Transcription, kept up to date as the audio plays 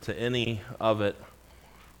to any of it.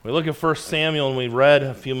 We look at 1 Samuel, and we read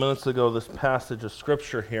a few minutes ago this passage of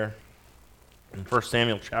Scripture here in 1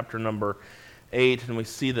 Samuel chapter number 8, and we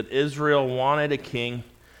see that Israel wanted a king,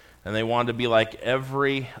 and they wanted to be like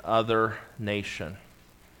every other nation.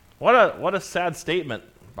 What a sad statement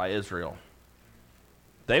by Israel.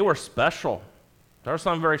 They were special. There was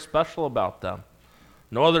something very special about them.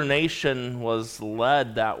 No other nation was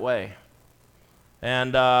led that way.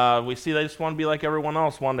 And we see they just want to be like everyone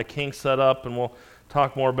else, wanted a king set up, and we'll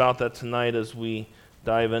talk more about that tonight as we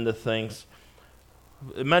dive into things.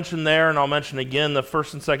 I mentioned there, and I'll mention again, the 1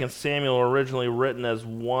 and 2 Samuel were originally written as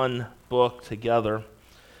one book together.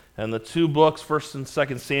 And the two books, 1 and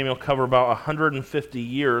 2 Samuel, cover about 150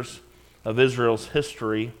 years of Israel's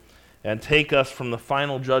history and take us from the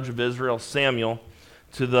final judge of Israel, Samuel,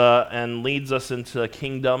 and leads us into a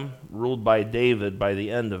kingdom ruled by David by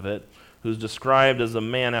the end of it, who's described as a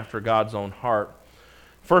man after God's own heart.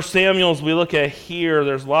 1 Samuel, as we look at here,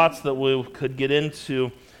 there's lots that we could get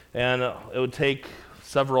into, and it would take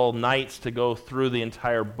several nights to go through the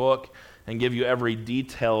entire book and give you every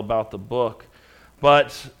detail about the book.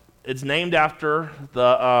 But it's named after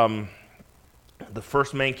the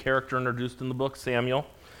first main character introduced in the book, Samuel.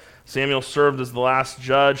 Samuel served as the last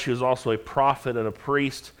judge. He was also a prophet and a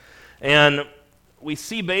priest. And we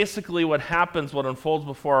see basically what happens, what unfolds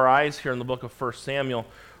before our eyes here in the book of 1 Samuel.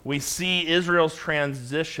 We see Israel's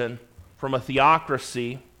transition from a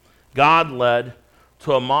theocracy, God-led,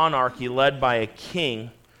 to a monarchy led by a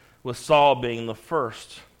king, with Saul being the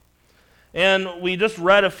first. And we just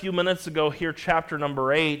read a few minutes ago here, chapter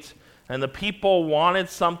number 8, and the people wanted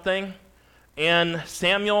something, and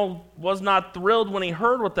Samuel was not thrilled when he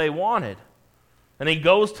heard what they wanted. And he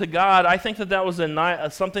goes to God. I think that was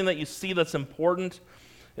something that you see that's important.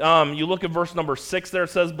 You look at verse number 6 there, it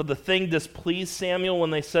says, "But the thing displeased Samuel when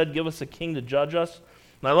they said, 'Give us a king to judge us.'"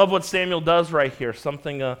 And I love what Samuel does right here,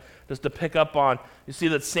 something just to pick up on. You see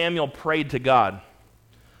that Samuel prayed to God.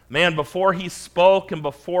 Man, before he spoke and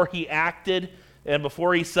before he acted and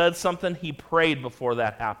before he said something, he prayed before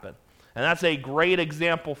that happened. And that's a great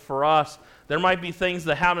example for us. There might be things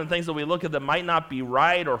that happen, things that we look at that might not be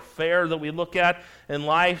right or fair that we look at in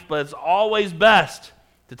life, but it's always best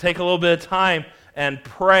to take a little bit of time and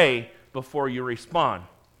pray before you respond.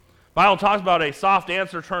 The Bible talks about a soft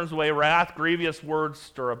answer turns away wrath, grievous words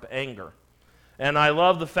stir up anger. And I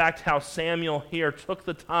love the fact how Samuel here took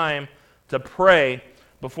the time to pray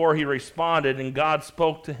before he responded, and God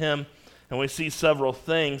spoke to him, and we see several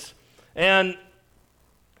things. And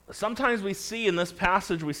sometimes we see in this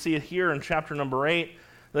passage, we see it here in chapter number 8,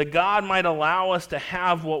 that God might allow us to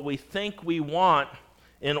have what we think we want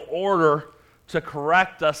in order to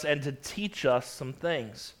correct us and to teach us some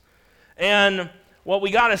things. And what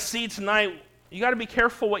we got to see tonight, you got to be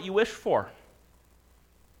careful what you wish for.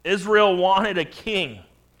 Israel wanted a king.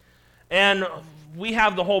 And we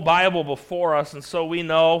have the whole Bible before us, and so we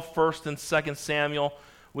know 1 and 2 Samuel.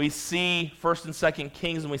 We see 1 and 2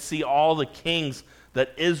 Kings, and we see all the kings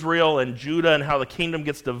that Israel and Judah and how the kingdom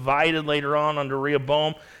gets divided later on under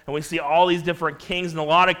Rehoboam. And we see all these different kings, and a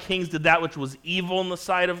lot of kings did that which was evil in the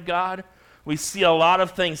sight of God. We see a lot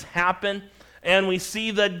of things happen, and we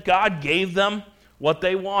see that God gave them what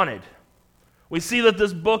they wanted. We see that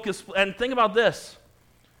this book is, and think about this,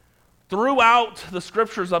 throughout the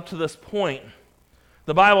scriptures up to this point,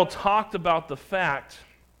 the Bible talked about the fact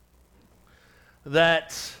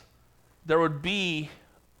that there would be,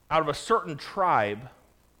 out of a certain tribe,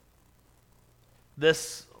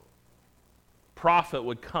 this prophet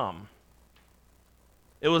would come.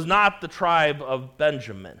 It was not the tribe of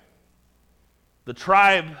Benjamin. The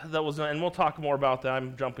tribe that was, and we'll talk more about that,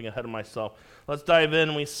 I'm jumping ahead of myself. Let's dive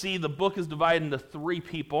in. We see the book is divided into three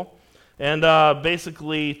people, and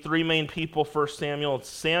basically three main people, 1 Samuel. It's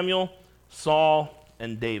Samuel, Saul,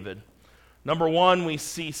 and David. Number one, we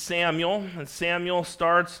see Samuel, and Samuel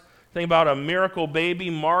starts, think about a miracle baby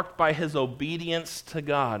marked by his obedience to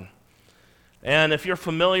God. And if you're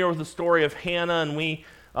familiar with the story of Hannah, and we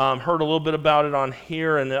heard a little bit about it on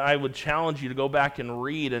here, and I would challenge you to go back and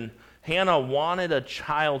read, and Hannah wanted a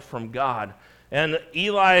child from God. And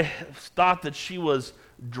Eli thought that she was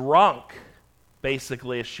drunk,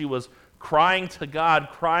 basically, as she was crying to God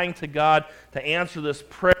to answer this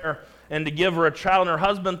prayer and to give her a child. And her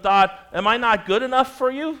husband thought, am I not good enough for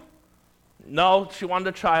you? No, she wanted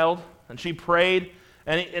a child, and she prayed,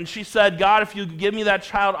 and she said, God, if you give me that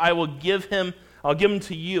child, I'll give him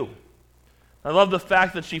to you. I love the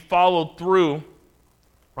fact that she followed through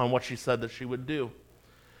on what she said that she would do.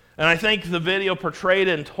 And I think the video portrayed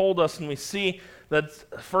it and told us, and we see that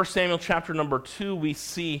 1 Samuel chapter number 2, we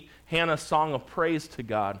see Hannah's song of praise to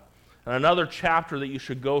God. and another chapter that you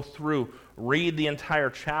should go through, read the entire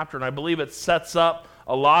chapter, and I believe it sets up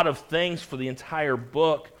a lot of things for the entire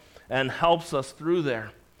book and helps us through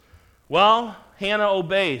there. Well, Hannah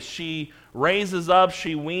obeys. She raises up,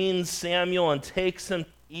 she weans Samuel and takes him to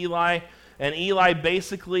Eli, and Eli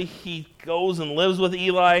basically, he goes and lives with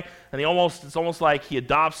Eli, and it's almost like he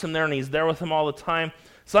adopts him there, and he's there with him all the time.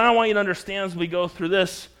 So I want you to understand as we go through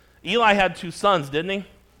this, Eli had 2 sons, didn't he?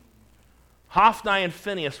 Hophni and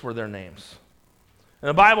Phinehas were their names. And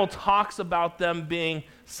the Bible talks about them being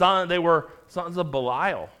they were sons of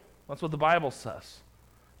Belial. That's what the Bible says.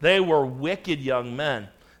 They were wicked young men.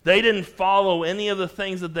 They didn't follow any of the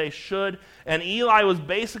things that they should, and Eli was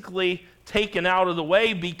basically taken out of the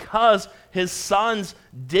way because his sons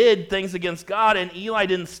did things against God, and Eli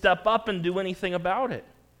didn't step up and do anything about it.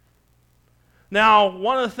 Now,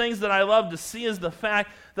 one of the things that I love to see is the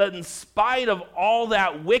fact that in spite of all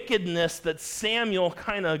that wickedness that Samuel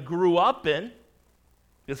kind of grew up in,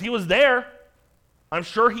 because he was there, I'm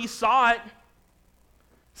sure he saw it,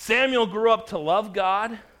 Samuel grew up to love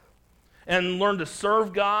God and learned to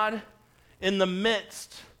serve God in the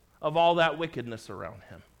midst of all that wickedness around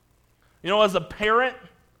him. You know, as a parent,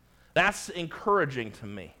 that's encouraging to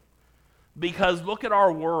me, because look at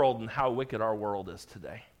our world and how wicked our world is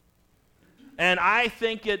today. And I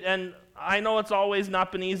think and I know it's always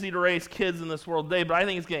not been easy to raise kids in this world today, but I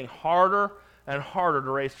think it's getting harder and harder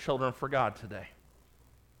to raise children for God today.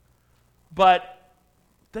 But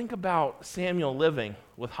think about Samuel living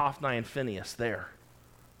with Hophni and Phinehas there,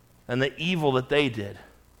 and the evil that they did.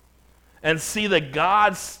 And see that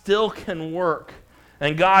God still can work,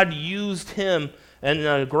 and God used him in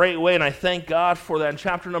a great way, and I thank God for that. In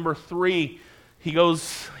chapter number 3, he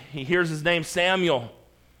hears his name Samuel,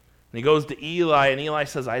 and he goes to Eli, and Eli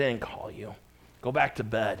says, I didn't call you. Go back to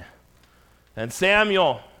bed. And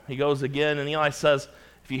Samuel, he goes again, and Eli says,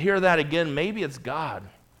 if you hear that again, maybe it's God.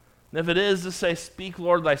 And if it is, just say, speak,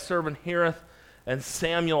 Lord, thy servant heareth. And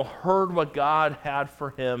Samuel heard what God had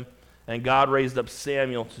for him, and God raised up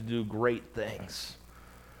Samuel to do great things.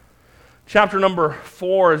 Chapter number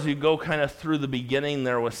 4, as you go kind of through the beginning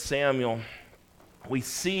there with Samuel, we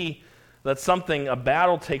see that a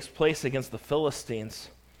battle takes place against the Philistines.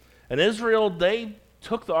 And Israel, they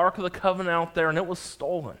took the Ark of the Covenant out there, and it was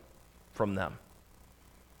stolen from them.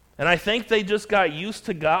 And I think they just got used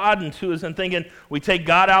to God and thinking, we take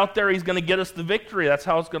God out there, he's going to get us the victory. That's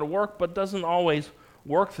how it's going to work, but it doesn't always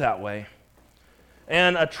work that way.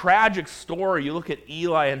 And a tragic story, you look at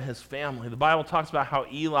Eli and his family. The Bible talks about how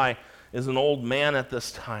Eli is an old man at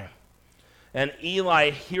this time. And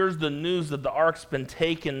Eli hears the news that the ark's been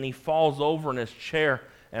taken, and he falls over in his chair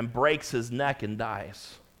and breaks his neck and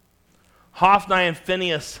dies. Hophni and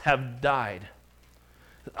Phinehas have died.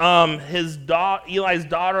 Eli's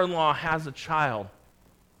daughter-in-law has a child.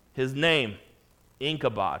 His name,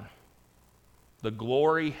 Ichabod. The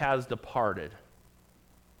glory has departed.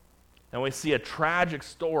 And we see a tragic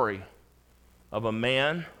story of a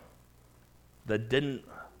man that didn't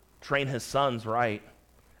train his sons right.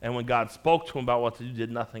 And when God spoke to him about what to do,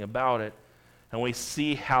 did nothing about it. And we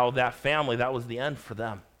see how that family, that was the end for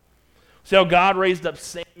them. See how God raised up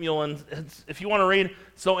Samuel, and if you want to read,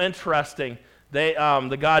 it's so interesting.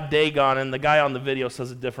 The god Dagon, and the guy on the video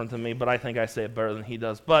says it different than me, but I think I say it better than he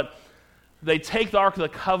does. But they take the Ark of the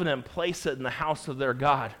Covenant and place it in the house of their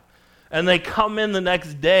god. And they come in the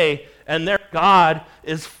next day, and their God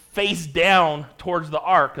is face down towards the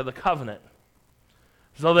Ark of the Covenant.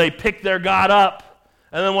 So they pick their God up,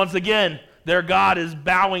 and then once again, their God is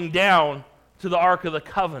bowing down to the Ark of the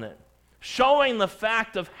Covenant, showing the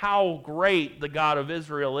fact of how great the God of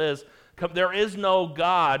Israel is. There is no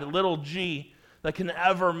God, little g, that can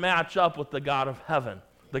ever match up with the God of heaven,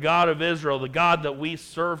 the God of Israel, the God that we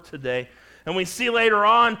serve today. And we see later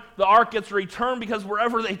on, the ark gets returned because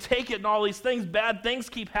wherever they take it and all these things, bad things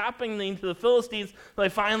keep happening to the Philistines. They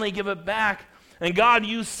finally give it back. And God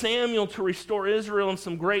used Samuel to restore Israel in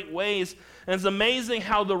some great ways. And it's amazing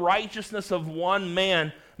how the righteousness of one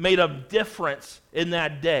man made a difference in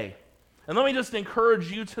that day. And let me just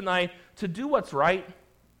encourage you tonight to do what's right.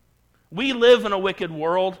 We live in a wicked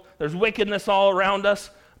world. There's wickedness all around us,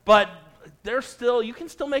 but you can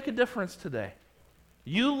still make a difference today.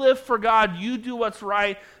 You live for God. You do what's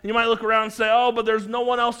right. And you might look around and say, oh, but there's no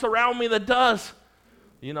one else around me that does.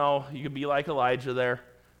 You know, you could be like Elijah there.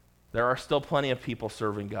 There are still plenty of people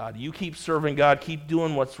serving God. You keep serving God. Keep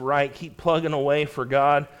doing what's right. Keep plugging away for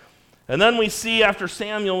God. And then we see, after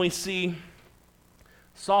Samuel, we see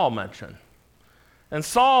Saul mentioned. And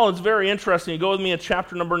Saul is very interesting. You go with me to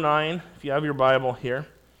chapter number 9, if you have your Bible here.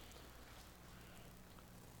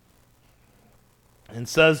 It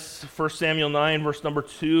says, 1 Samuel 9, verse number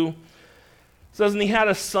 2, It says, and he had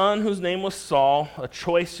a son whose name was Saul, a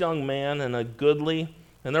choice young man and a goodly,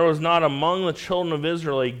 and there was not among the children of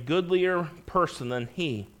Israel a goodlier person than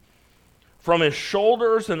he. From his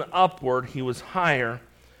shoulders and upward he was higher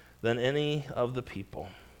than any of the people.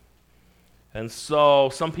 And so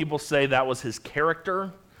some people say that was his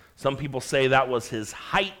character. Some people say that was his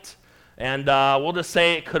height. And we'll just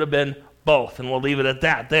say it could have been both, and we'll leave it at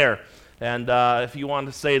that there. And if you want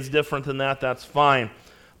to say it's different than that, that's fine.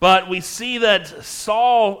 But we see that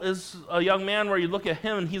Saul is a young man where you look at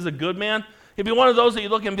him and he's a good man. He'd be one of those that you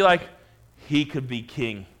look at and be like, he could be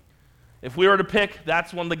king. If we were to pick,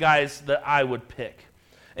 that's one of the guys that I would pick.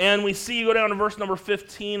 And we see, you go down to verse number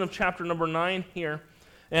 15 of chapter number 9 here.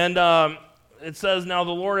 And it says, now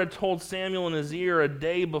the Lord had told Samuel in his ear a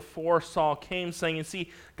day before Saul came, saying, you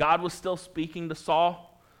see, God was still speaking to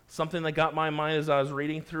Saul. Something that got my mind as I was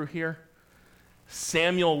reading through here.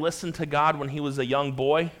 Samuel listened to God when he was a young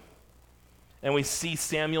boy. And we see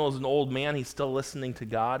Samuel as an old man. He's still listening to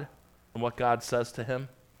God and what God says to him.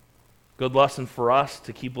 Good lesson for us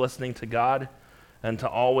to keep listening to God and to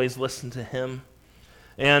always listen to him.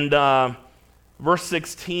 And verse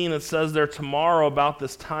 16, it says there, tomorrow about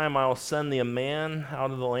this time I will send thee a man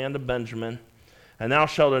out of the land of Benjamin, and thou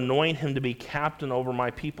shalt anoint him to be captain over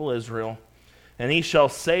my people Israel, and he shall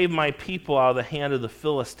save my people out of the hand of the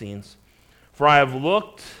Philistines. For I have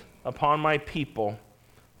looked upon my people,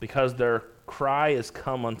 because their cry is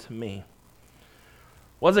come unto me.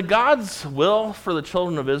 Was it God's will for the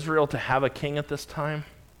children of Israel to have a king at this time?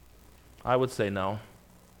 I would say no.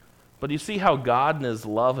 But you see how God in his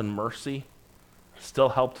love and mercy still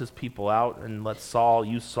helped his people out and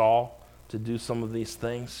use Saul to do some of these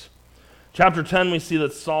things. Chapter 10, we see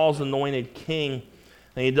that Saul's anointed king,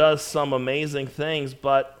 and he does some amazing things,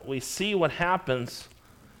 but we see what happens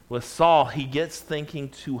with Saul. He gets thinking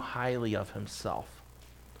too highly of himself.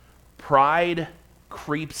 Pride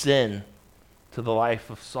creeps in to the life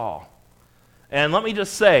of Saul. And let me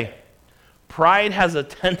just say, pride has a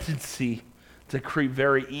tendency to creep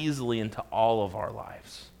very easily into all of our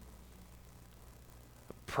lives.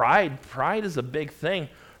 Pride is a big thing.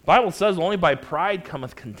 The Bible says only by pride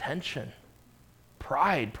cometh contention.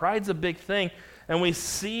 Pride's a big thing. And we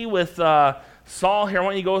see with Saul here, I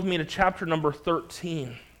want you to go with me to chapter number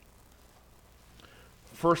 13.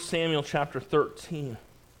 1 Samuel chapter 13.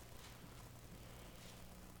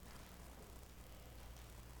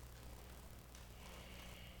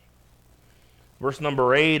 Verse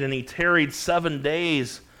number 8, and he tarried 7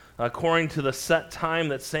 days according to the set time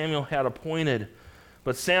that Samuel had appointed.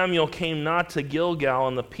 But Samuel came not to Gilgal,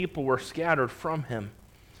 and the people were scattered from him.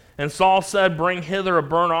 And Saul said, bring hither a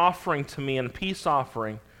burnt offering to me and a peace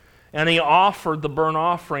offering. And he offered the burnt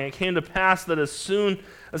offering. It came to pass that as soon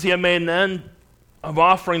as he had made an end of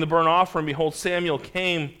offering the burnt offering, behold, Samuel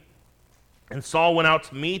came, and Saul went out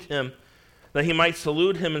to meet him, that he might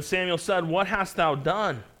salute him. And Samuel said, what hast thou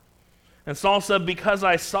done? And Saul said, because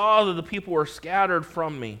I saw that the people were scattered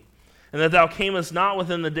from me, and that thou camest not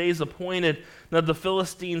within the days appointed, and that the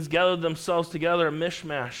Philistines gathered themselves together at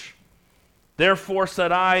Michmash. Therefore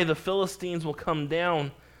said I, the Philistines will come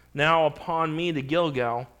down now upon me to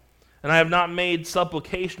Gilgal, and I have not made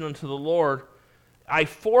supplication unto the Lord. I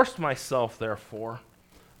forced myself, therefore,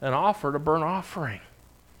 and offered a burnt offering.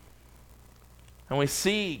 And we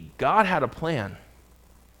see God had a plan.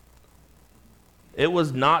 It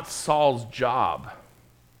was not Saul's job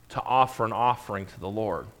to offer an offering to the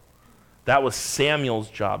Lord. That was Samuel's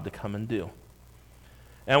job to come and do.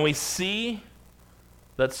 And we see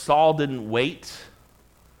that Saul didn't wait.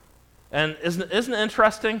 And isn't it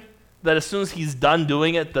interesting that as soon as he's done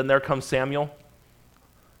doing it, then there comes Samuel?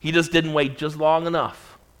 He just didn't wait just long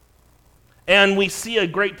enough. And we see a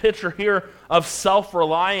great picture here of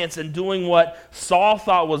self-reliance and doing what Saul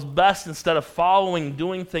thought was best instead of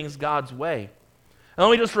doing things God's way. And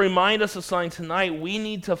let me just remind us of something tonight. We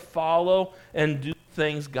need to follow and do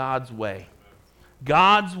things God's way.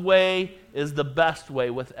 God's way is the best way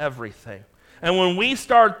with everything. And when we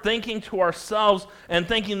start thinking to ourselves and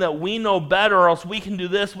thinking that we know better, or else we can do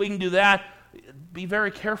this, we can do that, be very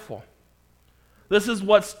careful. This is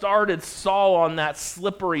what started Saul on that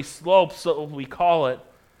slippery slope, so we call it,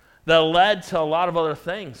 that led to a lot of other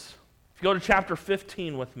things. If you go to chapter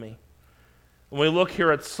 15 with me, when we look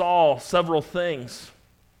here at Saul, several things.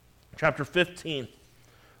 Chapter 15,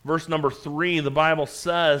 verse number 3, the Bible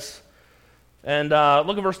says, and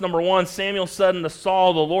look at verse number 1. Samuel said unto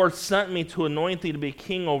Saul, the Lord sent me to anoint thee to be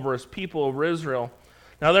king over his people, over Israel.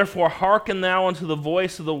 Now therefore hearken thou unto the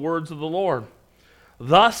voice of the words of the Lord.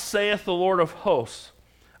 Thus saith the Lord of hosts,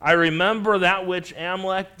 I remember that which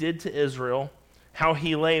Amalek did to Israel, how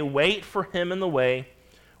he lay wait for him in the way,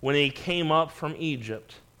 when he came up from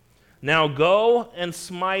Egypt. Now go and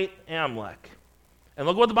smite Amalek. And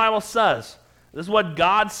look what the Bible says. This is what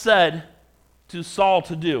God said to Saul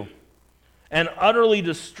to do. And utterly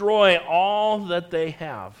destroy all that they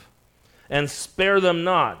have, and spare them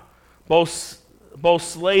not. Both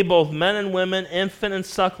slay both men and women, infant and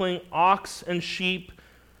suckling, ox and sheep,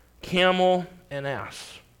 camel and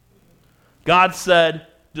ass. God said,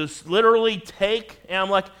 just literally take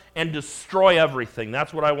Amalek and destroy everything.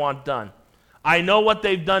 That's what I want done. I know what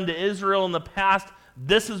they've done to Israel in the past.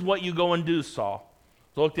 This is what you go and do, Saul.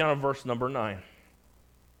 So look down at verse number 9. It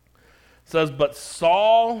says, but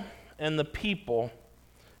Saul and the people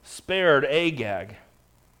spared Agag,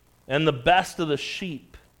 and the best of the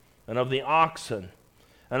sheep, and of the oxen,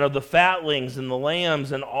 and of the fatlings, and the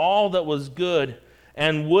lambs, and all that was good,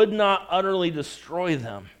 and would not utterly destroy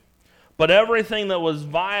them. But everything that was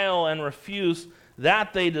vile and refuse,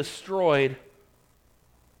 that they destroyed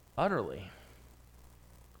utterly.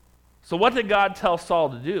 So what did God tell Saul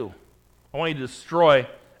to do? I want you to destroy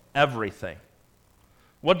everything.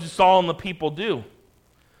 What did Saul and the people do?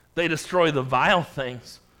 They destroy the vile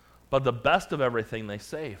things, but the best of everything they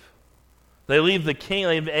save. They leave the king,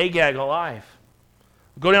 they leave Agag alive.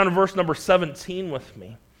 Go down to verse number 17 with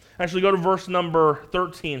me. Actually, go to verse number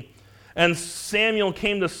 13. And Samuel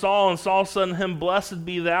came to Saul, and Saul said to him, blessed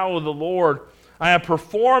be thou of the Lord. I have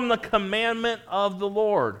performed the commandment of the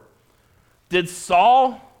Lord. Did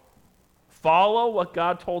Saul follow what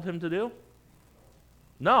God told him to do?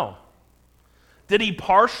 No. Did he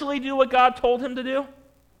partially do what God told him to do?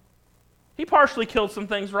 He partially killed some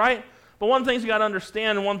things, right? But one thing you got to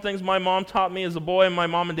understand, and one thing my mom taught me as a boy, and my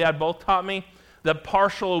mom and dad both taught me, that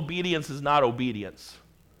partial obedience is not obedience.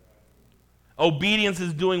 Obedience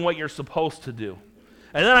is doing what you're supposed to do.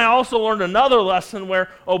 And then I also learned another lesson where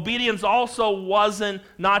obedience also wasn't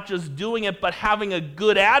not just doing it, but having a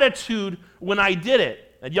good attitude when I did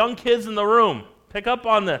it. And young kids in the room, pick up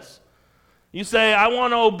on this. You say, I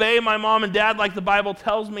want to obey my mom and dad like the Bible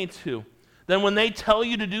tells me to. Then when they tell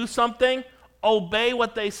you to do something, obey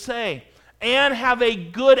what they say. And have a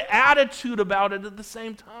good attitude about it at the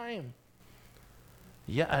same time.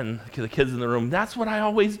 Yeah, and the kids in the room, that's what I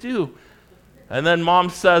always do. And then mom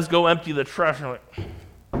says, go empty the trash. And I'm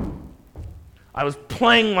like, I was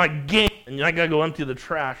playing my game, and I got to go empty the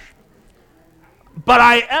trash. But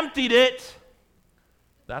I emptied it.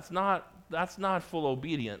 That's not full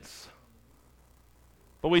obedience.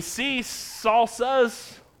 But we see Saul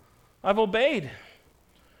says, I've obeyed.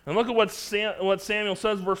 And look at what Samuel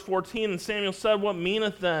says, verse 14. And Samuel said, what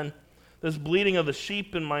meaneth then this bleating of the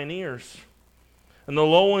sheep in mine ears, and the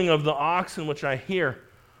lowing of the oxen which I hear?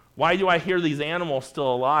 Why do I hear these animals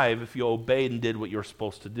still alive if you obeyed and did what you're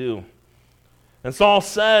supposed to do? And Saul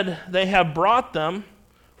said, they have brought them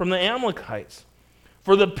from the Amalekites.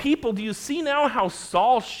 For the people, do you see now how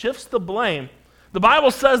Saul shifts the blame? The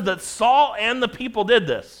Bible says that Saul and the people did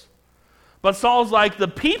this. But Saul's like, the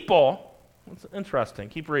people, it's interesting,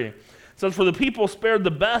 keep reading. It says, for the people spared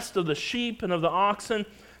the best of the sheep and of the oxen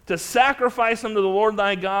to sacrifice unto the Lord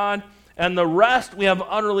thy God, and the rest we have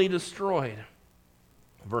utterly destroyed.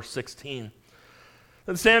 Verse 16.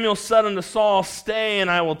 Then Samuel said unto Saul, stay, and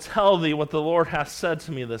I will tell thee what the Lord hath said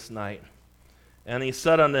to me this night. And he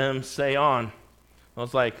said unto him, say on. I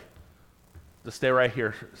was like, just stay right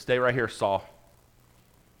here, Saul.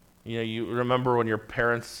 You know, you remember when your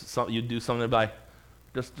parents, you do something like,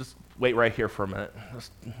 just wait right here for a minute.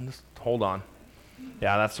 Just hold on.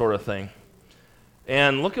 Yeah, that sort of thing.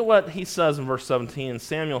 And look at what he says in verse 17.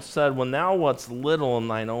 Samuel said, when thou wast little in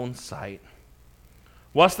thine own sight,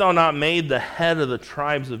 wast thou not made the head of the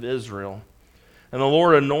tribes of Israel? And the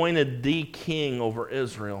Lord anointed thee king over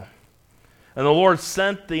Israel. And the Lord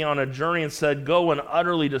sent thee on a journey and said, go and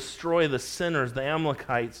utterly destroy the sinners, the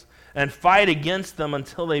Amalekites, and fight against them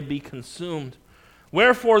until they be consumed.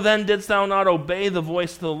 Wherefore then didst thou not obey the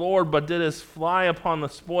voice of the Lord, but didst fly upon the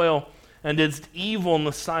spoil, and didst evil in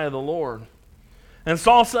the sight of the Lord? And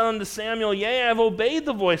Saul said unto Samuel, yea, I have obeyed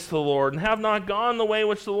the voice of the Lord, and have not gone the way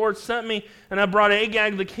which the Lord sent me, and have brought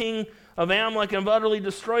Agag the king of Amalek, and have utterly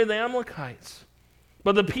destroyed the Amalekites.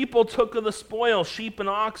 But the people took of the spoil, sheep and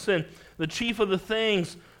oxen, the chief of the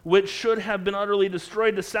things which should have been utterly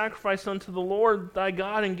destroyed, to sacrifice unto the Lord thy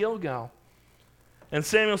God in Gilgal. And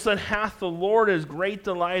Samuel said, hath the Lord as great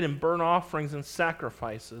delight in burnt offerings and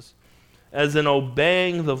sacrifices, as in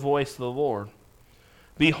obeying the voice of the Lord?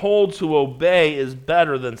 Behold, to obey is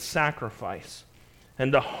better than sacrifice,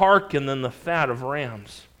 and to hearken than the fat of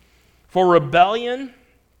rams. For rebellion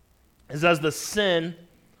is as the sin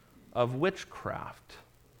of witchcraft.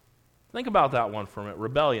 Think about that one for a minute.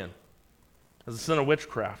 Rebellion is the sin of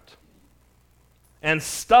witchcraft. And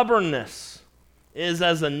stubbornness is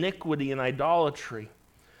as iniquity and idolatry.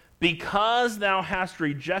 Because thou hast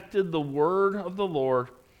rejected the word of the Lord,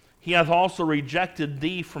 he hath also rejected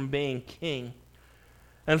thee from being king.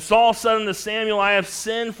 And Saul said unto Samuel, I have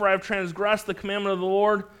sinned, for I have transgressed the commandment of the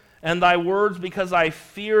Lord and thy words, because I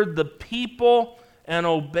feared the people and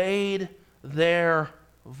obeyed their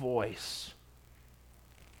voice.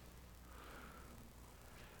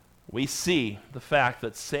 We see the fact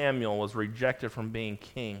that Samuel was rejected from being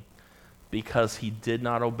king because he did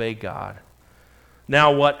not obey God.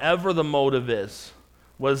 Now, whatever the motive is,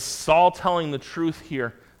 was Saul telling the truth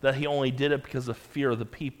here that he only did it because of fear of the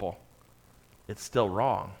people? It's still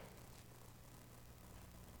wrong.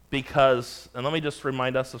 Because, and let me just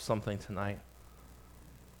remind us of something tonight.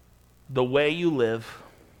 The way you live,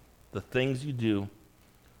 the things you do,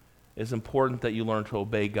 is important that you learn to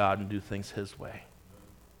obey God and do things His way.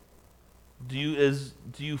 Do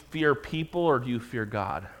you fear people or do you fear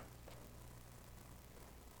God?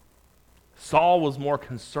 Saul was more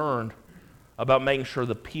concerned about making sure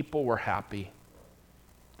the people were happy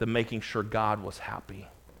than making sure God was happy.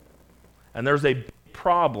 And there's a big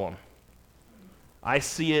problem. I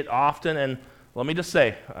see it often, and let me just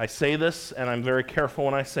say, I say this, and I'm very careful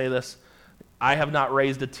when I say this. I have not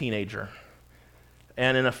raised a teenager.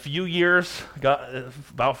 And in a few years,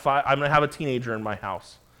 about 5, I'm going to have a teenager in my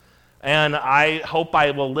house. And I hope I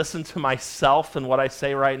will listen to myself and what I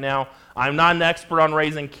say right now. I'm not an expert on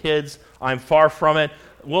raising kids. I'm far from it.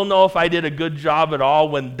 We'll know if I did a good job at all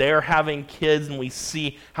when they're having kids and we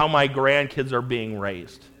see how my grandkids are being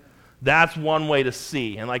raised. That's one way to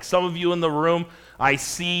see. And like some of you in the room, I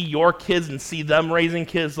see your kids and see them raising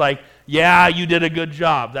kids like, yeah, you did a good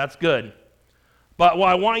job. That's good. But what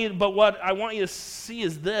I want you to see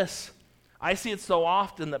is this. I see it so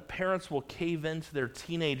often that parents will cave into their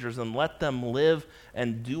teenagers and let them live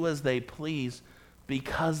and do as they please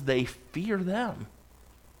because they fear them.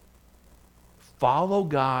 Follow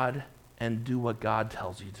God and do what God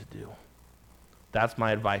tells you to do. That's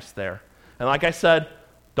my advice there. And like I said,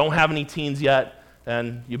 don't have any teens yet,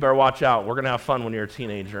 and you better watch out. We're going to have fun when you're a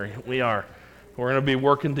teenager. We are. We're going to be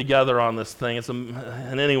working together on this thing.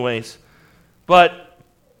 And anyways, but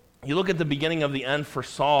you look at the beginning of the end for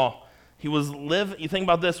Saul. You think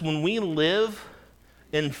about this, when we live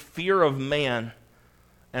in fear of man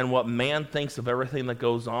and what man thinks of everything that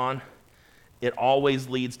goes on, it always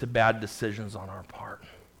leads to bad decisions on our part.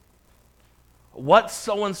 What's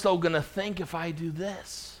so-and-so going to think if I do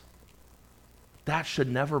this? That should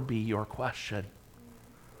never be your question.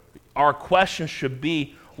 Our question should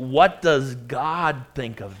be, what does God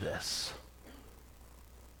think of this?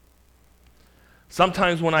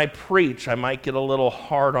 Sometimes when I preach, I might get a little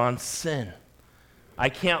hard on sin. I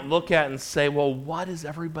can't look at it and say, well, what is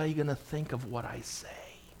everybody going to think of what I say?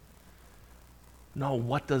 No,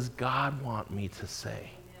 what does God want me to say?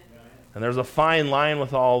 And there's a fine line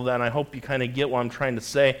with all of that, and I hope you kind of get what I'm trying to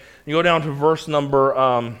say. You go down to verse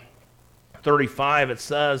number 35, it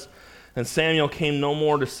says, And Samuel came no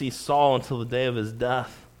more to see Saul until the day of his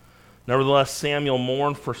death. Nevertheless, Samuel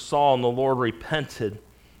mourned for Saul, and the Lord repented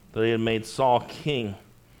that he had made Saul king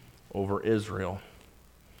over Israel.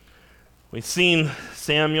 We've seen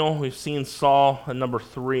Samuel, we've seen Saul, and number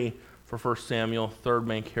 3 for 1 Samuel, third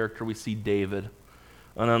main character, we see David,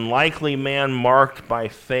 an unlikely man marked by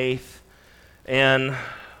faith. And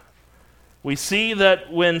we see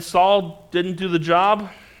that when Saul didn't do the job,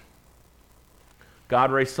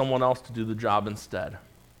 God raised someone else to do the job instead.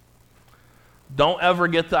 Don't ever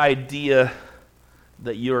get the idea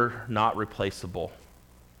that you're not replaceable.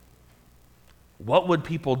 What would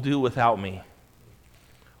people do without me?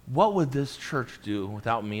 What would this church do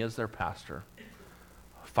without me as their pastor?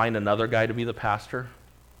 Find another guy to be the pastor,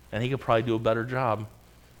 and he could probably do a better job.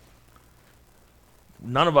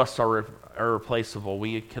 None of us are replaceable.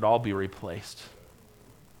 We could all be replaced.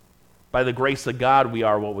 By the grace of God, we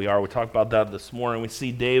are what we are. We talked about that this morning. We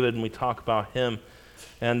see David, and we talk about him.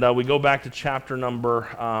 And we go back to chapter number,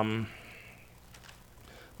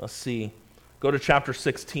 go to chapter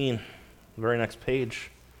 16, the very next page.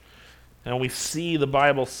 And we see the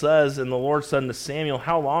Bible says, And the Lord said unto Samuel,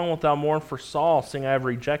 How long wilt thou mourn for Saul, seeing I have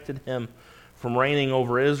rejected him from reigning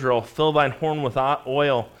over Israel? Fill thine horn with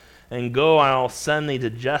oil, and go, I will send thee to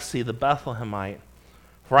Jesse the Bethlehemite.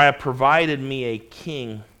 For I have provided me a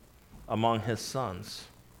king among his sons.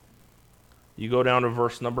 You go down to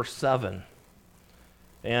verse number 7.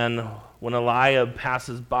 And when Eliab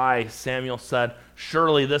passes by, Samuel said,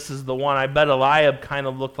 Surely this is the one. I bet Eliab kind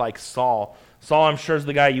of looked like Saul. Saul, I'm sure, is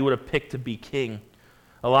the guy you would have picked to be king.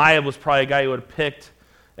 Eliab was probably a guy you would have picked.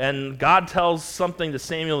 And God tells something to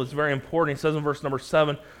Samuel that's very important. He says in verse number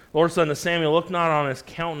 7, The Lord said to Samuel, look not on his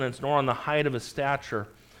countenance, nor on the height of his stature,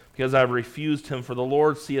 because I have refused him. For the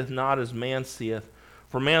Lord seeth not as man seeth.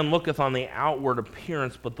 For man looketh on the outward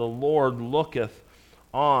appearance, but the Lord looketh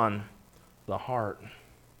on the heart.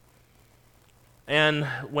 And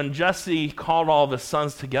when Jesse called all of his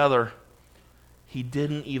sons together, he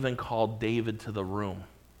didn't even call David to the room.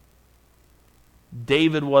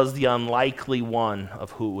 David was the unlikely one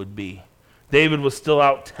of who it would be. David was still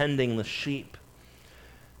out tending the sheep.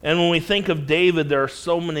 And when we think of David, there are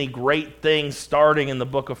so many great things starting in the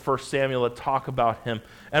book of 1 Samuel that talk about him.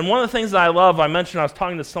 And one of the things that I love, I mentioned I was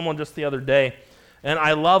talking to someone just the other day, and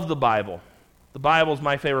I love the Bible. The Bible is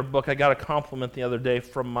my favorite book. I got a compliment the other day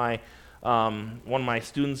from one of my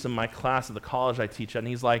students in my class at the college I teach at, and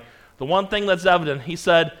he's like, the one thing that's evident, he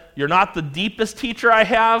said, you're not the deepest teacher I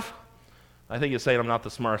have. I think he's saying I'm not the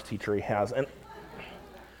smartest teacher he has. And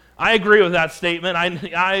I agree with that statement.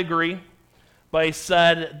 I agree. But he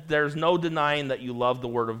said, there's no denying that you love the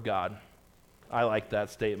Word of God. I like that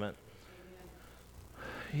statement.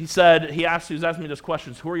 He said, he was asking me this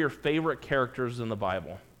question, who are your favorite characters in the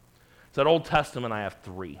Bible? He said, Old Testament, I have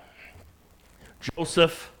 3.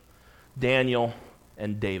 Joseph, Daniel,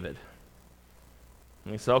 and David.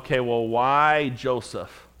 And he said, okay, well, why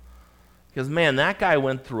Joseph? Because, man, that guy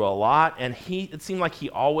went through a lot, and it seemed like he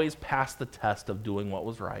always passed the test of doing what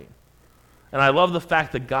was right. And I love the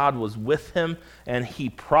fact that God was with him, and he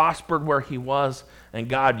prospered where he was, and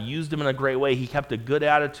God used him in a great way. He kept a good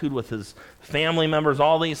attitude with his family members,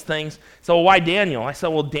 all these things. So why Daniel? I said,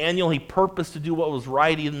 well, Daniel, he purposed to do what was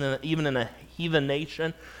right, even in a heathen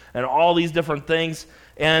nation, and all these different things.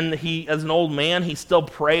 And he, as an old man, he still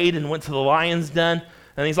prayed and went to the lion's den.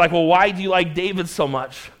 And he's like, well, why do you like David so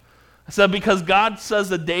much? I said, because God says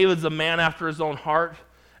that David's a man after his own heart,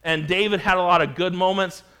 and David had a lot of good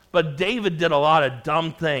moments, but David did a lot of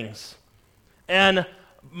dumb things. And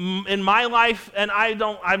in my life, and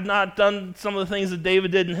I've not done some of the things that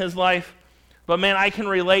David did in his life, but man, I can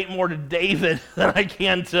relate more to David than I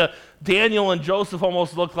can to Daniel and Joseph.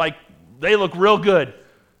 Almost look like, they look real good.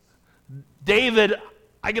 David,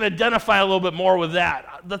 I can identify a little bit more with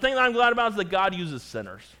that. The thing that I'm glad about is that God uses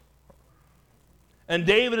sinners. And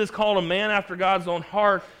David is called a man after God's own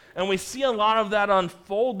heart. And we see a lot of that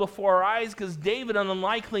unfold before our eyes because David, an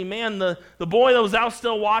unlikely man, the boy that was out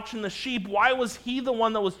still watching the sheep, why was he the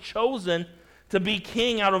one that was chosen to be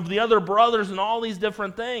king out of the other brothers and all these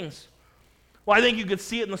different things? Well, I think you could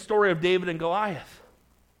see it in the story of David and Goliath.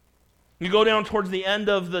 You go down towards the end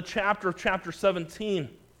of the chapter 17,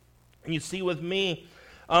 and you see with me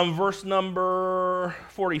verse number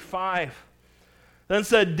 45. Then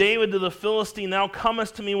said David to the Philistine, thou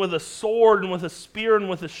comest to me with a sword and with a spear and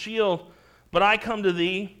with a shield, but I come to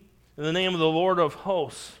thee in the name of the Lord of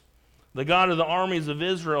hosts, the God of the armies of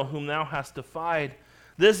Israel, whom thou hast defied.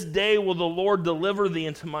 This day will the Lord deliver thee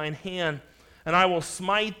into mine hand, and I will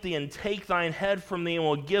smite thee and take thine head from thee, and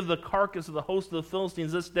will give the carcass of the host of the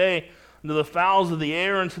Philistines this day unto the fowls of the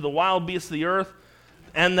air and to the wild beasts of the earth,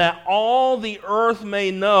 and that all the earth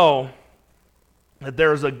may know that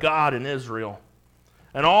there is a God in Israel.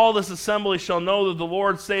 And all this assembly shall know that the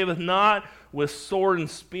Lord saveth not with sword and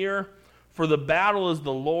spear, for the battle is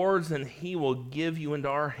the Lord's, and he will give you into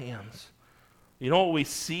our hands. You know what we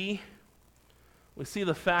see? We see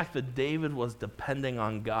the fact that David was depending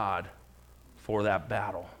on God for that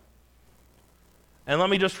battle. And let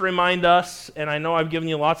me just remind us, and I know I've given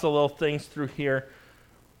you lots of little things through here.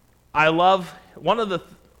 I love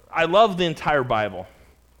the entire Bible.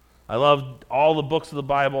 I love all the books of the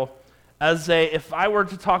Bible. If I were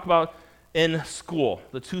to talk about in school,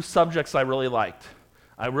 the 2 subjects I really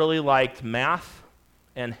liked math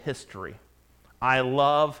and history. I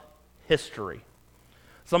love history.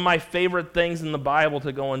 Some of my favorite things in the Bible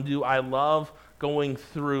to go and do, I love going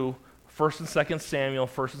through 1st and 2nd Samuel,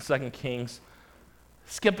 1st and 2nd Kings,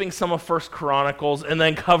 skipping some of 1st Chronicles, and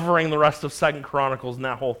then covering the rest of 2nd Chronicles and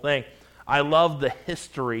that whole thing. I love the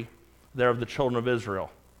history there of the children of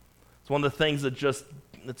Israel. It's one of the things that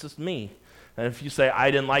it's just me. And if you say,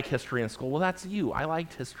 I didn't like history in school, well, that's you. I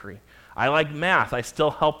liked history. I liked math.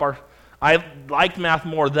 I liked math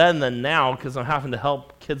more then than now because I'm having to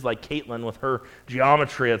help kids like Caitlin with her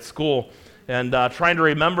geometry at school and trying to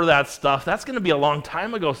remember that stuff. That's going to be a long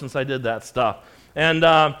time ago since I did that stuff. And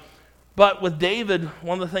but with David,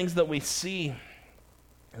 one of the things that we see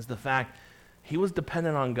is the fact he was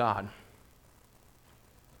dependent on God.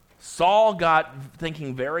 Saul got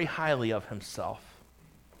thinking very highly of himself.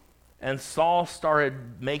 And Saul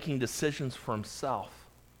started making decisions for himself.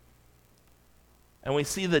 And we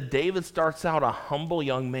see that David starts out a humble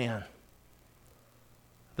young man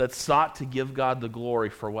that sought to give God the glory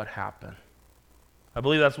for what happened. I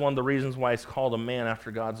believe that's one of the reasons why he's called a man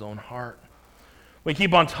after God's own heart. We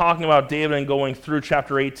keep on talking about David and going through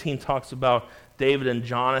chapter 18 talks about David and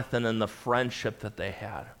Jonathan and the friendship that they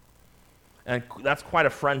had. And that's quite a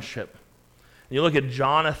friendship. And you look at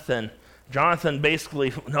Jonathan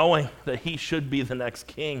basically knowing that he should be the next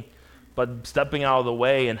king, but stepping out of the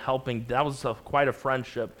way and helping, that was quite a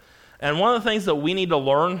friendship. And one of the things that we need to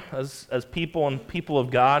learn as people and people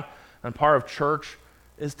of God and part of church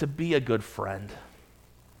is to be a good friend.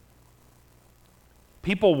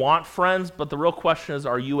 People want friends, but the real question is,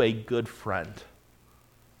 are you a good friend?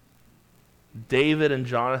 David and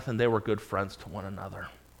Jonathan, they were good friends to one another.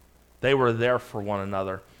 They were there for one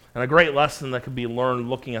another. And a great lesson that could be learned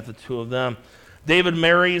looking at the two of them. David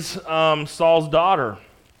marries Saul's daughter.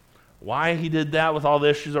 Why he did that with all the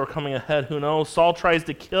issues that were coming ahead, who knows? Saul tries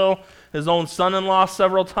to kill his own son-in-law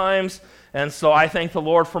several times, and so I thank the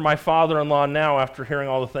Lord for my father-in-law now after hearing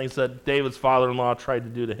all the things that David's father-in-law tried to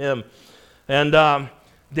do to him. And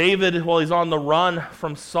David, while he's on the run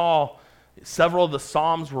from Saul, several of the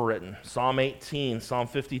Psalms were written. Psalm 18, Psalm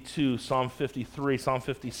 52, Psalm 53, Psalm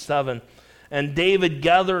 57. And David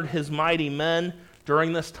gathered his mighty men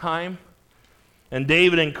during this time. And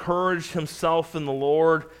David encouraged himself in the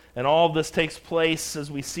Lord. And all of this takes place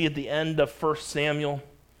as we see at the end of 1 Samuel.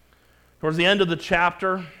 Towards the end of the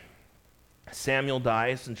chapter, Samuel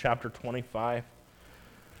dies in chapter 25.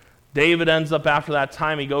 David ends up, after that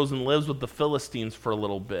time, he goes and lives with the Philistines for a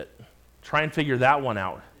little bit. Try and figure that one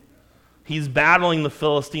out. He's battling the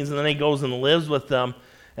Philistines, and then he goes and lives with them,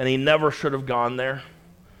 and he never should have gone there.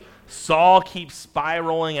 Saul keeps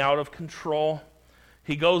spiraling out of control.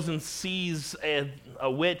 He goes and sees a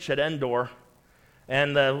witch at Endor,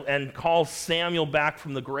 and calls Samuel back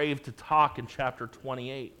from the grave to talk in chapter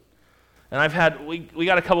 28. And we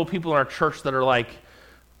got a couple people in our church that are like,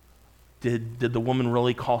 did the woman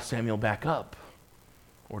really call Samuel back up?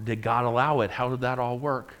 Or did God allow it? How did that all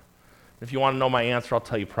work? If you want to know my answer, I'll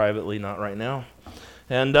tell you privately, not right now.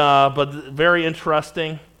 And but very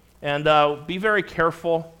interesting. And be very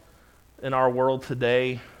careful in our world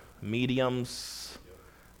today. Mediums,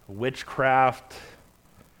 witchcraft,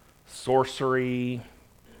 sorcery,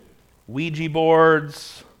 Ouija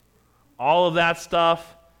boards, all of that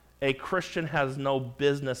stuff. A Christian has no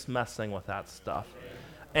business messing with that stuff.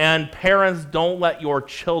 And parents, don't let your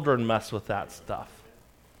children mess with that stuff.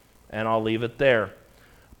 And I'll leave it there.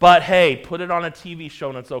 But hey, put it on a TV show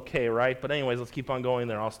and it's okay, right? But anyways, let's keep on going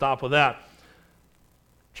there. I'll stop with that.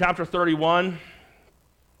 Chapter 31,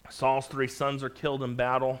 Saul's 3 sons are killed in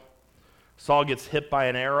battle. Saul gets hit by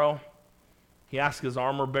an arrow. He asks his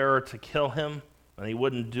armor bearer to kill him, and he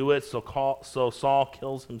wouldn't do it, so Saul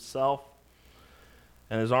kills himself.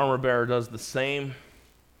 And his armor bearer does the same.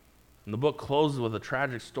 And the book closes with a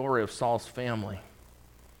tragic story of Saul's family.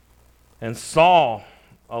 And Saul,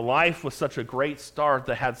 a life with such a great start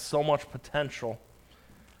that had so much potential,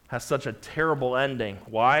 has such a terrible ending.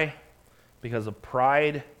 Why? Because of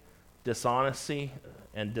pride, dishonesty,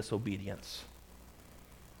 and disobedience.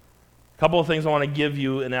 A couple of things I want to give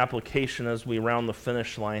you in application as we round the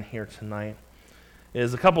finish line here tonight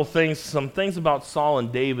is a couple of things, some things about Saul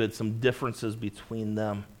and David, some differences between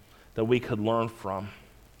them that we could learn from.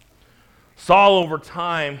 Saul, over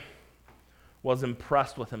time, was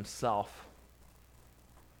impressed with himself.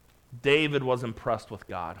 David was impressed with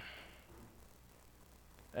God.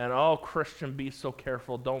 And oh, Christian, be so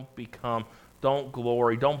careful. Don't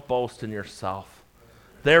glory, don't boast in yourself.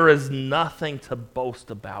 There is nothing to boast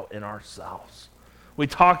about in ourselves. We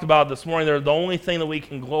talked about this morning, the only thing that we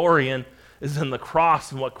can glory in is in the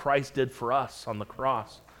cross and what Christ did for us on the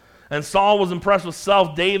cross. And Saul was impressed with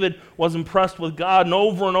self. David was impressed with God. And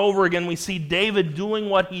over again, we see David doing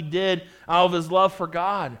what he did out of his love for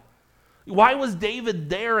God. Why was David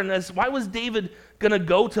there in this? Why was David going to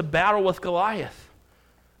go to battle with Goliath?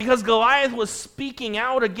 Because Goliath was speaking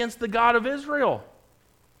out against the God of Israel.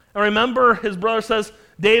 And remember, his brother says,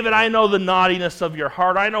 David, I know the naughtiness of your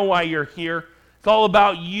heart. I know why you're here. It's all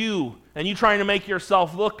about you and you trying to make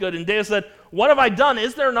yourself look good. And David said, what have I done?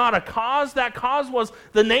 Is there not a cause? That cause was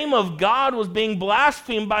the name of God was being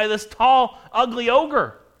blasphemed by this tall, ugly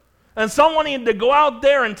ogre. And someone needed to go out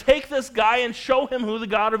there and take this guy and show him who the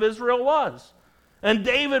God of Israel was. And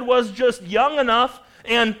David was just young enough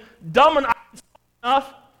and dumb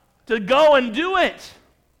enough to go and do it.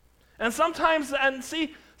 And sometimes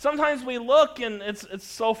we look and it's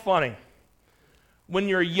so funny. When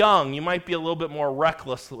you're young, you might be a little bit more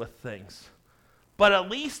reckless with things. But at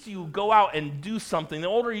least you go out and do something. The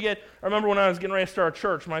older you get, I remember when I was getting ready to start a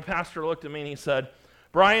church, my pastor looked at me and he said,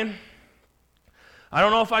 Brian, I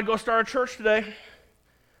don't know if I'd go start a church today.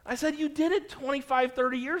 I said, you did it 25,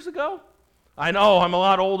 30 years ago. I know, I'm a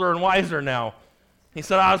lot older and wiser now. He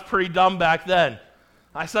said, I was pretty dumb back then.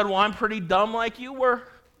 I said, well, I'm pretty dumb like you were.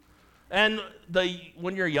 And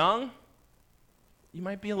when you're young, you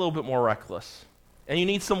might be a little bit more reckless. And you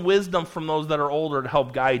need some wisdom from those that are older to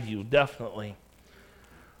help guide you, definitely.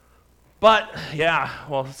 But, yeah,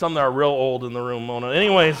 well, some that are real old in the room, Mona.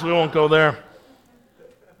 Anyways, we won't go there.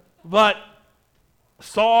 But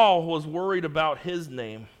Saul was worried about his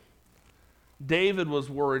name. David was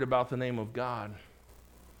worried about the name of God.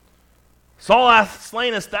 Saul hath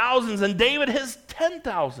slain his thousands, and David his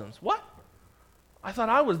 10,000s. What? I thought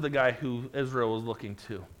I was the guy who Israel was looking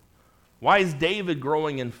to. Why is David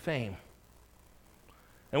growing in fame?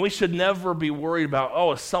 And we should never be worried about,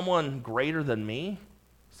 oh, is someone greater than me?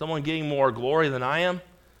 Someone getting more glory than I am?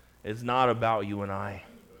 It's not about you and I.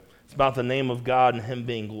 It's about the name of God and him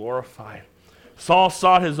being glorified. Saul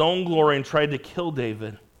sought his own glory and tried to kill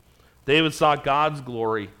David. David sought God's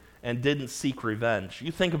glory and didn't seek revenge.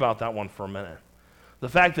 You think about that one for a minute. The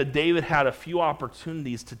fact that David had a few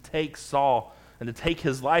opportunities to take Saul and to take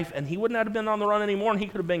his life, and he wouldn't have been on the run anymore, and he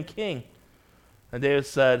could have been king. And David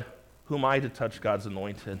said, who am I to touch God's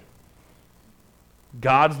anointed?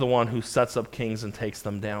 God's the one who sets up kings and takes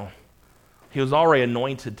them down. He was already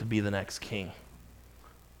anointed to be the next king.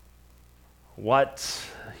 What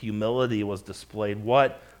humility was displayed.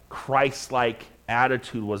 What Christ-like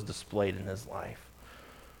attitude was displayed in his life.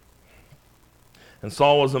 And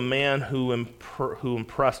Saul was a man who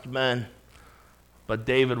impressed men, but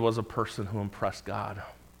David was a person who impressed God.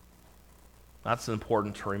 That's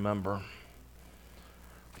important to remember.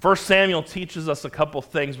 1 Samuel teaches us a couple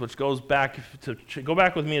things, which go back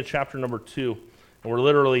with me to chapter number 2. And we're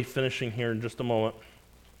literally finishing here in just a moment.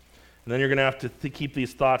 And then you're going to have to keep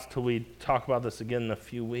these thoughts till we talk about this again in a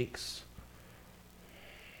few weeks.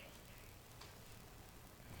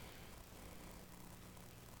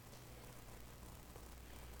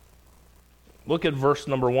 Look at verse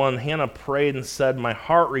number 1. Hannah prayed and said, my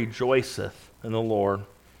heart rejoiceth in the Lord.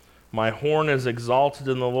 My horn is exalted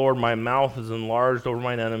in the Lord. My mouth is enlarged over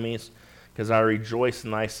mine enemies, because I rejoice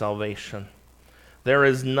in thy salvation. There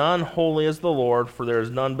is none holy as the Lord, for there is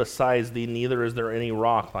none besides thee, neither is there any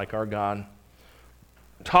rock like our God.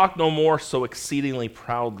 Talk no more so exceedingly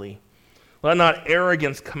proudly. Let not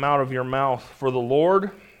arrogance come out of your mouth, for the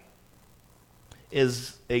Lord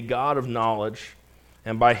is a God of knowledge,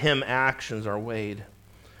 and by him actions are weighed.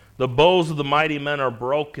 The bows of the mighty men are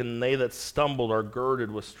broken, and they that stumbled are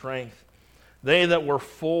girded with strength. They that were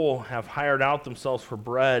full have hired out themselves for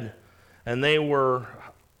bread, and they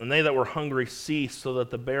that were hungry ceased, so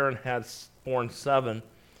that the barren had borne 7,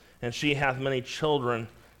 and she hath many children,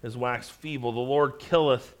 is waxed feeble. The Lord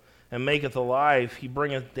killeth and maketh alive. He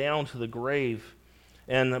bringeth down to the grave,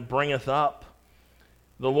 and bringeth up.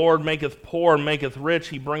 The Lord maketh poor and maketh rich.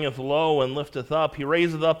 He bringeth low and lifteth up. He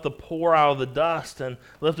raiseth up the poor out of the dust, and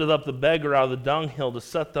lifteth up the beggar out of the dunghill, to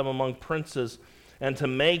set them among princes, and to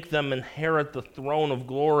make them inherit the throne of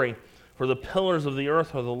glory. For the pillars of the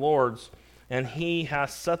earth are the Lord's, and he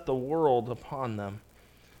hath set the world upon them.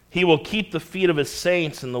 He will keep the feet of his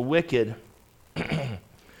saints, and the wicked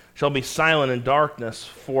shall be silent in darkness,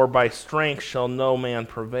 for by strength shall no man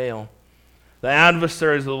prevail. The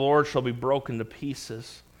adversaries of the Lord shall be broken to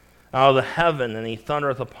pieces out of the heaven, and he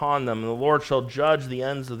thundereth upon them. And the Lord shall judge the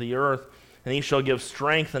ends of the earth, and he shall give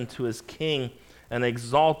strength unto his king, and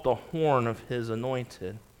exalt the horn of his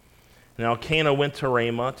anointed. And Elkanah went to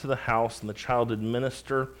Ramah to the house, and the child did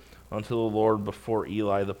minister unto the Lord before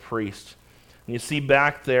Eli the priest. And you see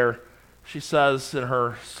back there, she says in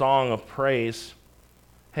her song of praise,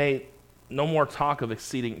 hey, no more talk of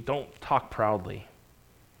exceeding, don't talk proudly.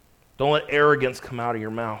 Don't let arrogance come out of your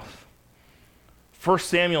mouth. 1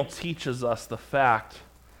 Samuel teaches us the fact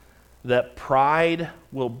that pride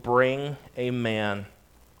will bring a man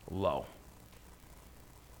low.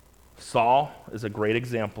 Saul is a great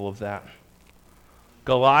example of that.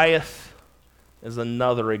 Goliath is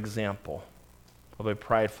another example of a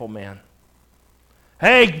prideful man.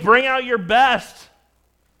 Hey, bring out your best.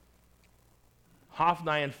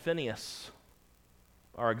 Hophni and Phinehas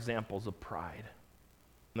are examples of pride.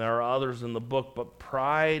 There are others in the book, but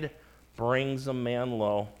pride brings a man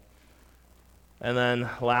low. And then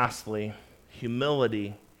lastly,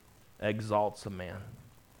 humility exalts a man.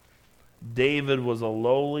 David was a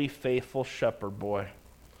lowly, faithful shepherd boy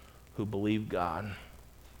who believed God.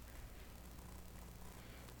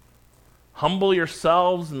 Humble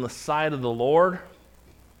yourselves in the sight of the Lord,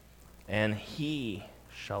 and he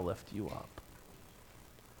shall lift you up.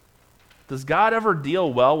 Does God ever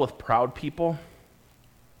deal well with proud people?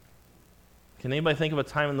 Can anybody think of a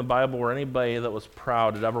time in the Bible where anybody that was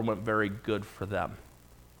proud, it ever went very good for them?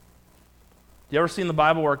 You ever seen the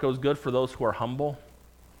Bible where it goes good for those who are humble?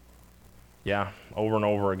 Yeah, over and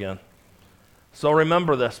over again. So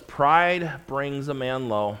remember this, pride brings a man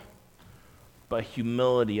low, but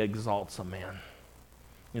humility exalts a man.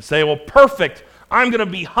 You say, well, perfect, I'm going to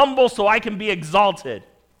be humble so I can be exalted.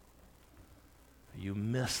 You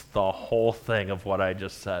missed the whole thing of what I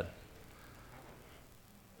just said.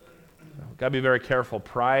 We've got to be very careful.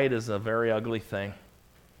 Pride is a very ugly thing.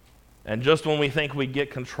 And just when we think we get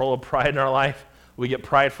control of pride in our life, we get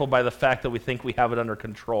prideful by the fact that we think we have it under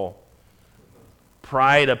control.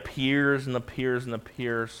 Pride appears and appears and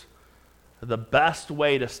appears. The best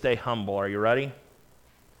way to stay humble, are you ready?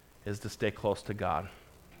 Is to stay close to God.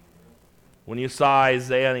 When you saw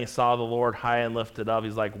Isaiah and he saw the Lord high and lifted up,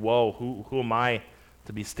 he's like, whoa, who am I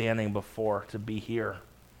to be standing before, to be here?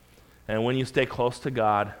 And when you stay close to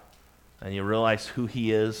God and you realize who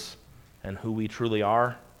he is and who we truly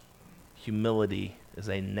are, humility is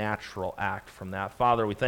a natural act from that. Father, we thank